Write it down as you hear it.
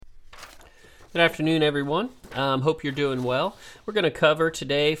Good afternoon, everyone. Hope you're doing well. We're going to cover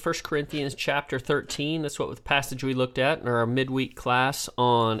today 1 Corinthians chapter 13. That's what the passage we looked at in our midweek class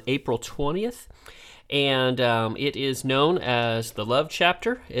on April 20th. And it is known as the love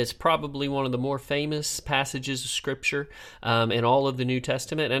chapter. It's probably one of the more famous passages of Scripture in all of the New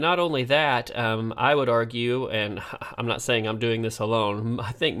Testament. And not only that, I would argue, and I'm not saying I'm doing this alone,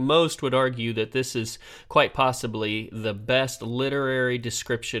 I think most would argue that this is quite possibly the best literary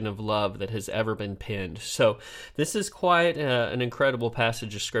description of love that has ever been penned. So this is quite an incredible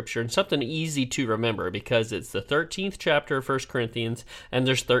passage of Scripture and something easy to remember because it's the 13th chapter of 1 Corinthians and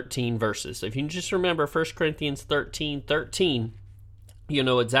there's 13 verses. So if you can just remember 1 Corinthians 13:13, you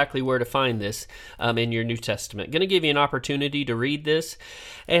know exactly where to find this in your New Testament. Going to give you an opportunity to read this,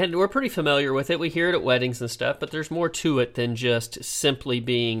 and we're pretty familiar with it. We hear it at weddings and stuff, but there's more to it than just simply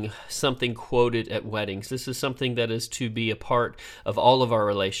being something quoted at weddings. This is something that is to be a part of all of our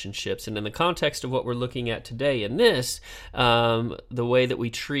relationships, and in the context of what we're looking at today in this, the way that we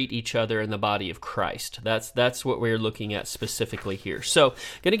treat each other in the body of Christ. That's what we're looking at specifically here. So,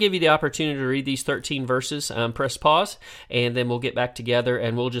 going to give you the opportunity to read these 13 verses. Press pause, and then we'll get back together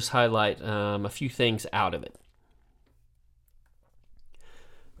and we'll just highlight a few things out of it.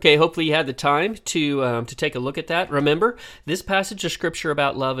 Okay, hopefully you had the time to take a look at that. Remember, this passage of Scripture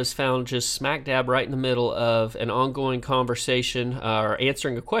about love is found just smack dab right in the middle of an ongoing conversation, or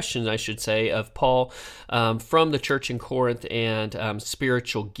answering a question, I should say, of Paul from the church in Corinth, and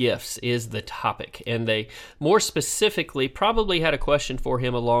spiritual gifts is the topic. And they, more specifically, probably had a question for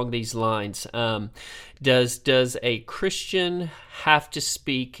him along these lines. Does a Christian have to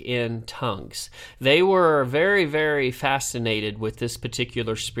speak in tongues? They were very, very fascinated with this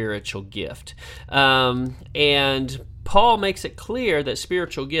particular spiritual gift. And Paul makes it clear that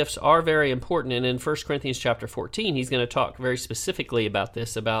spiritual gifts are very important, and in 1 Corinthians chapter 14, he's going to talk very specifically about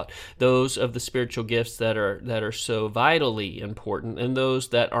this, about those of the spiritual gifts that are so vitally important and those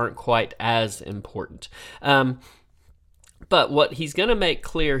that aren't quite as important. But what he's going to make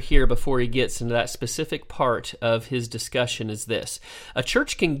clear here before he gets into that specific part of his discussion is this. A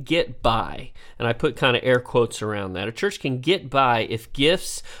church can get by, and I put kind of air quotes around that. A church can get by if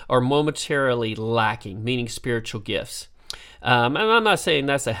gifts are momentarily lacking, meaning spiritual gifts. And I'm not saying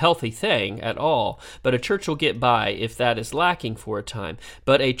that's a healthy thing at all, but a church will get by if that is lacking for a time.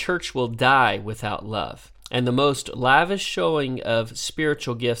 But a church will die without love. And the most lavish showing of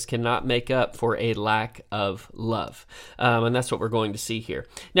spiritual gifts cannot make up for a lack of love. And that's what we're going to see here.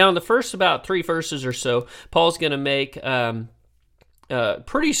 Now, in the first about 3 verses or so, Paul's going to make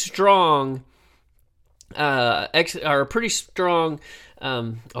pretty strong, good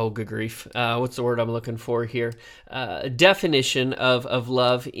grief, what's the word I'm looking for here? Definition of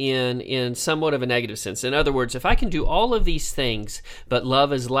love in somewhat of a negative sense. In other words, if I can do all of these things, but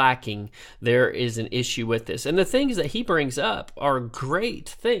love is lacking, there is an issue with this. And the things that he brings up are great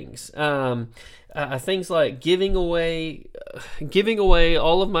things. Things like giving away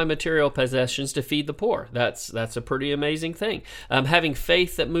all of my material possessions to feed the poor. That's a pretty amazing thing. Having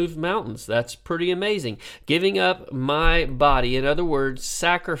faith that moves mountains. That's pretty amazing. Giving up my body, in other words,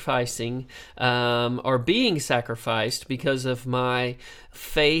 sacrificing or being sacrificed because of my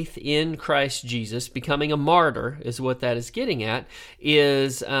faith in Christ Jesus, becoming a martyr is what that is getting at,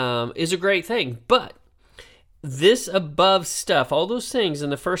 is a great thing. But this above stuff, all those things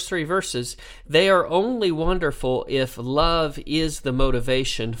in the first 3 verses, they are only wonderful if love is the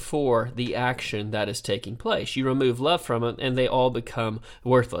motivation for the action that is taking place. You remove love from it, and they all become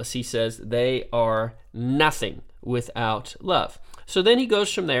worthless. He says they are nothing without love. So then he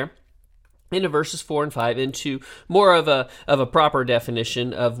goes from there into verses 4 and 5 into more of a proper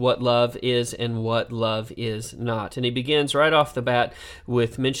definition of what love is and what love is not. And he begins right off the bat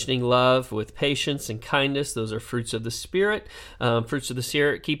with mentioning love with patience and kindness. Those are fruits of the Spirit. Fruits of the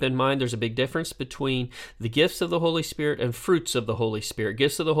Spirit, keep in mind there's a big difference between the gifts of the Holy Spirit and fruits of the Holy Spirit.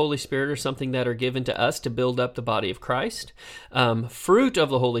 Gifts of the Holy Spirit are something that are given to us to build up the body of Christ. Fruit of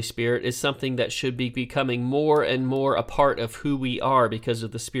the Holy Spirit is something that should be becoming more and more a part of who we are because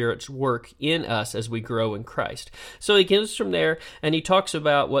of the Spirit's work in us as we grow in Christ. So he goes from there and he talks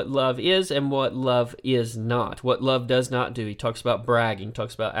about what love is and what love is not, what love does not do. He talks about bragging,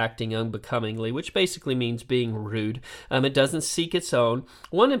 talks about acting unbecomingly, which basically means being rude. It doesn't seek its own.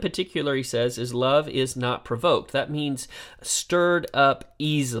 One in particular, he says, is love is not provoked. That means stirred up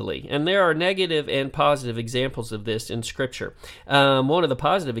easily. And there are negative and positive examples of this in Scripture. One of the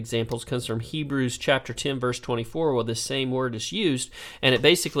positive examples comes from Hebrews chapter 10, verse 24, where this same word is used, and it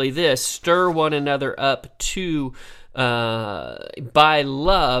basically this: stir one another up to by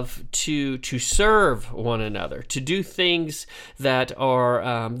love to serve one another, to do things that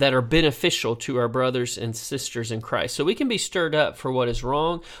are beneficial to our brothers and sisters in Christ. So we can be stirred up for what is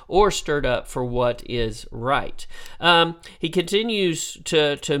wrong or stirred up for what is right. He continues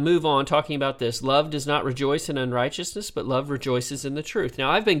to move on, talking about this. Love does not rejoice in unrighteousness, but love rejoices in the truth. Now,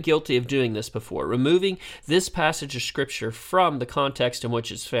 I've been guilty of doing this before, removing this passage of Scripture from the context in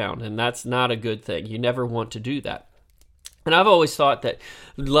which it's found, and that's not a good thing. You never want to do that. And I've always thought that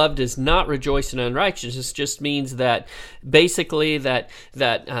love does not rejoice in unrighteousness just means that basically that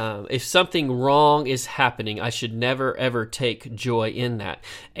if something wrong is happening, I should never ever take joy in that.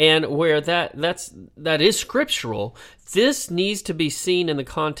 And where that is scriptural, this needs to be seen in the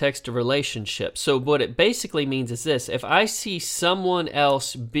context of relationship. So what it basically means is this: if I see someone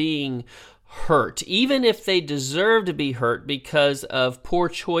else being hurt, even if they deserve to be hurt because of poor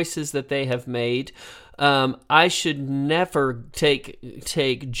choices that they have made, I should never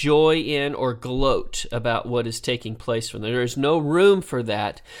take joy in or gloat about what is taking place from them. There is no room for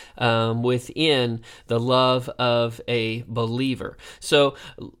that within the love of a believer. So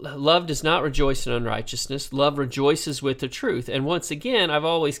love does not rejoice in unrighteousness. Love rejoices with the truth. And once again, I've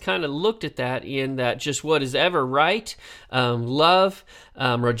always kind of looked at that in that just what is ever right, love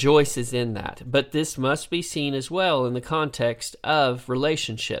rejoices in that. But this must be seen as well in the context of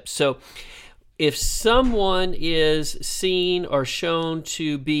relationships. So if someone is seen or shown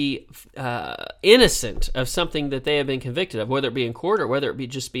to be innocent of something that they have been convicted of, whether it be in court or whether it be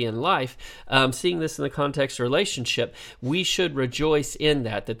just be in life, seeing this in the context of relationship, we should rejoice in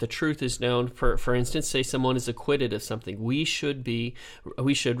that the truth is known. For instance, say someone is acquitted of something, we should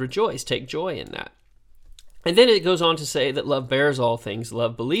rejoice, take joy in that. And then it goes on to say that love bears all things,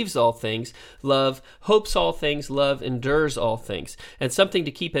 love believes all things, love hopes all things, love endures all things. And something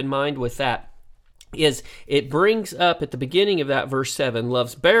to keep in mind with that is it brings up at the beginning of that verse 7,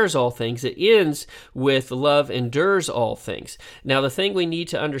 love bears all things. It ends with love endures all things. Now, the thing we need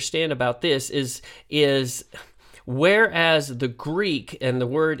to understand about this is whereas the Greek, and the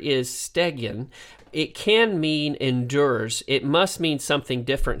word is stegion, it can mean endures. It must mean something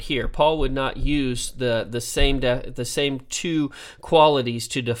different here. Paul would not use the same two qualities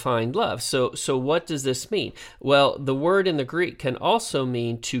to define love. So what does this mean? Well, the word in the Greek can also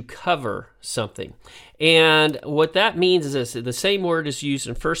mean to cover something. And what that means is this: the same word is used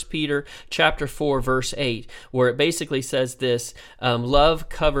in 1 Peter chapter 4, verse 8, where it basically says this, love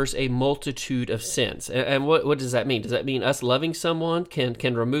covers a multitude of sins. And what does that mean? Does that mean us loving someone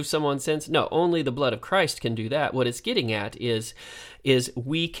can remove someone's sins? No, only the blood of Christ can do that. What it's getting at is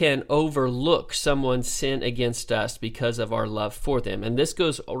we can overlook someone's sin against us because of our love for them. And this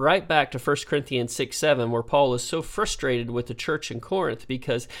goes right back to 1 Corinthians 6:7, where Paul is so frustrated with the church in Corinth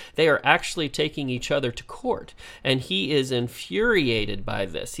because they are actually taking each other to court. And he is infuriated by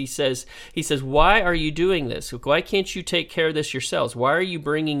this. He says, why are you doing this? Why can't you take care of this yourselves? Why are you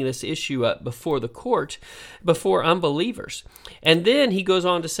bringing this issue up before the court, before unbelievers? And then he goes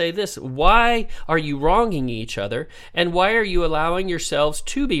on to say this: why are you wronging each other? And why are you allowing yourselves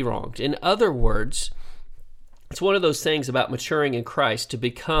to be wronged? In other words, it's one of those things about maturing in Christ to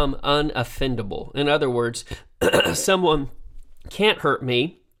become unoffendable. In other words, someone can't hurt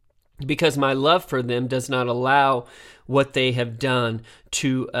me because my love for them does not allow what they have done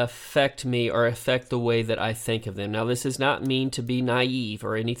to affect me or affect the way that I think of them. Now, this does not mean to be naive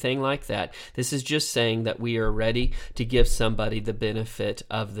or anything like that. This is just saying that we are ready to give somebody the benefit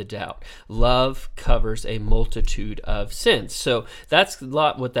of the doubt. Love covers a multitude of sins. So that's a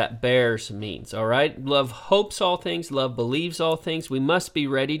lot what that bears means, all right? Love hopes all things. Love believes all things. We must be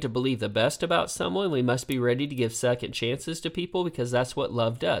ready to believe the best about someone. We must be ready to give second chances to people because that's what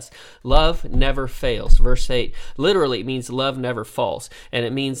love does. Love never fails. Verse 8, literally it means love never falls. And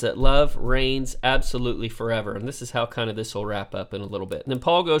it means that love reigns absolutely forever. And this is how kind of this will wrap up in a little bit. And then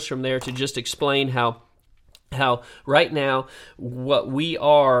Paul goes from there to just explain how right now what we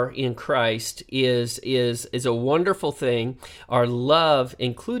are in Christ is a wonderful thing. Our love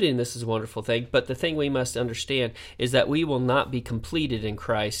included in this is a wonderful thing, but the thing we must understand is that we will not be completed in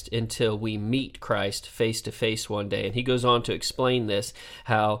Christ until we meet Christ face to face one day. And he goes on to explain this,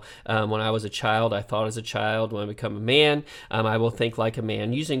 how when I was a child, I thought as a child. When I become a man, I will think like a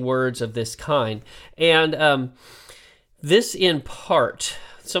man, using words of this kind. And this in part,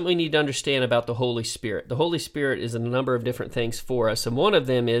 something we need to understand about the Holy Spirit. The Holy Spirit is a number of different things for us, and one of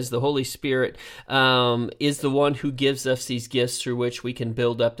them is the Holy Spirit is the one who gives us these gifts through which we can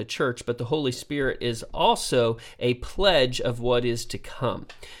build up the church, but the Holy Spirit is also a pledge of what is to come.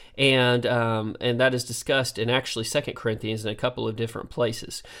 and that is discussed in actually 2 Corinthians in a couple of different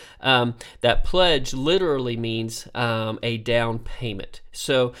places. That pledge literally means a down payment.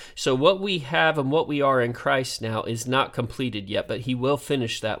 So what we have and what we are in Christ now is not completed yet, but he will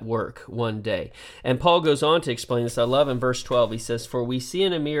finish that work one day. And Paul goes on to explain this. I love in verse 12, he says, For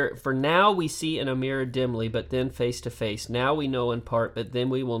now we see in a mirror dimly, but then face to face. Now we know in part, but then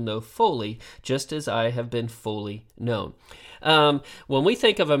we will know fully, just as I have been fully known. When we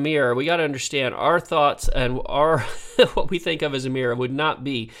think of a mirror, we got to understand our thoughts and our what we think of as a mirror would not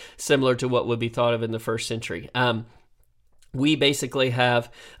be similar to what would be thought of in the first century. We basically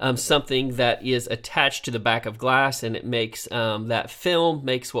have something that is attached to the back of glass, and it makes that film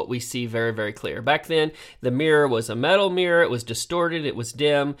makes what we see very, very clear. Back then, the mirror was a metal mirror. It was distorted. It was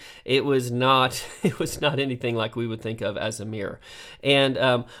dim. It was not anything like we would think of as a mirror. And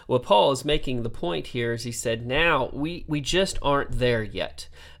what Paul is making the point here is he said, now we just aren't there yet.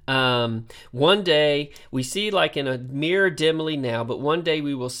 One day we see like in a mirror dimly now, but one day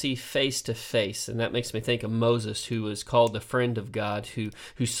we will see face to face. And that makes me think of Moses, who was called the friend of God,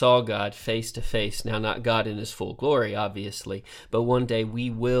 who saw God face to face. Now, not God in his full glory, obviously, but one day we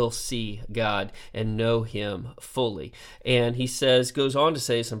will see God and know him fully. And he goes on to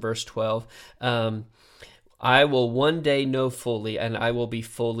say this in verse 12, I will one day know fully, and I will be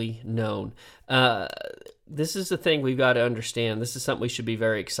fully known. This is the thing we've got to understand. This is something we should be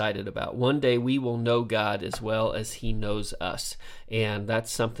very excited about. One day we will know God as well as he knows us. And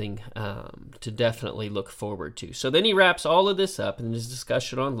that's something to definitely look forward to. So then he wraps all of this up in his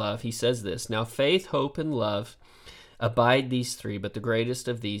discussion on love. He says this, now faith, hope, and love abide these three, but the greatest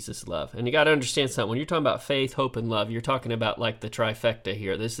of these is love. And you got to understand something. When you're talking about faith, hope, and love, you're talking about like the trifecta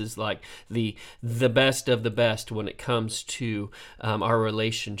here. This is like the best of the best when it comes to our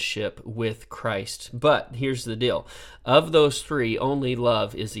relationship with Christ. But here's the deal. Of those three, only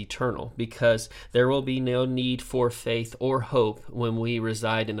love is eternal, because there will be no need for faith or hope when we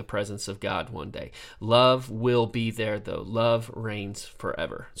reside in the presence of God one day. Love will be there, though. Love reigns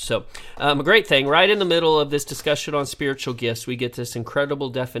forever. So a great thing, right in the middle of this discussion on spiritual gifts, we get this incredible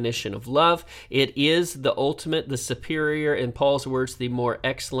definition of love. It is the ultimate, the superior, in Paul's words, the more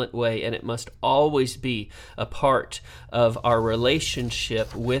excellent way, and it must always be a part of our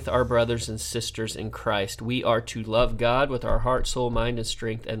relationship with our brothers and sisters in Christ. We are to love God with our heart, soul, mind, and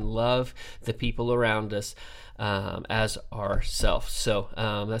strength, and love the people around us as ourselves. So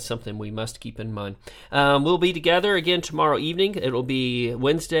that's something we must keep in mind. We'll be together again tomorrow evening. It will be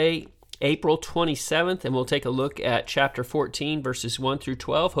Wednesday, April 27th, and we'll take a look at chapter 14, verses 1 through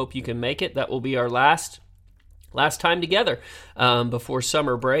 12. Hope you can make it. That will be our last time together before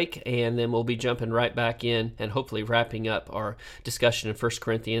summer break, and then we'll be jumping right back in and hopefully wrapping up our discussion in 1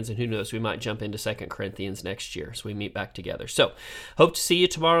 Corinthians, and who knows, we might jump into 2 Corinthians next year as we meet back together. So hope to see you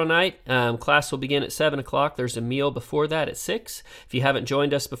tomorrow night. Class will begin at 7 o'clock. There's a meal before that at 6. If you haven't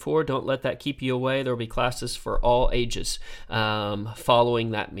joined us before, don't let that keep you away. There will be classes for all ages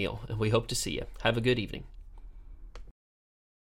following that meal, and we hope to see you. Have a good evening.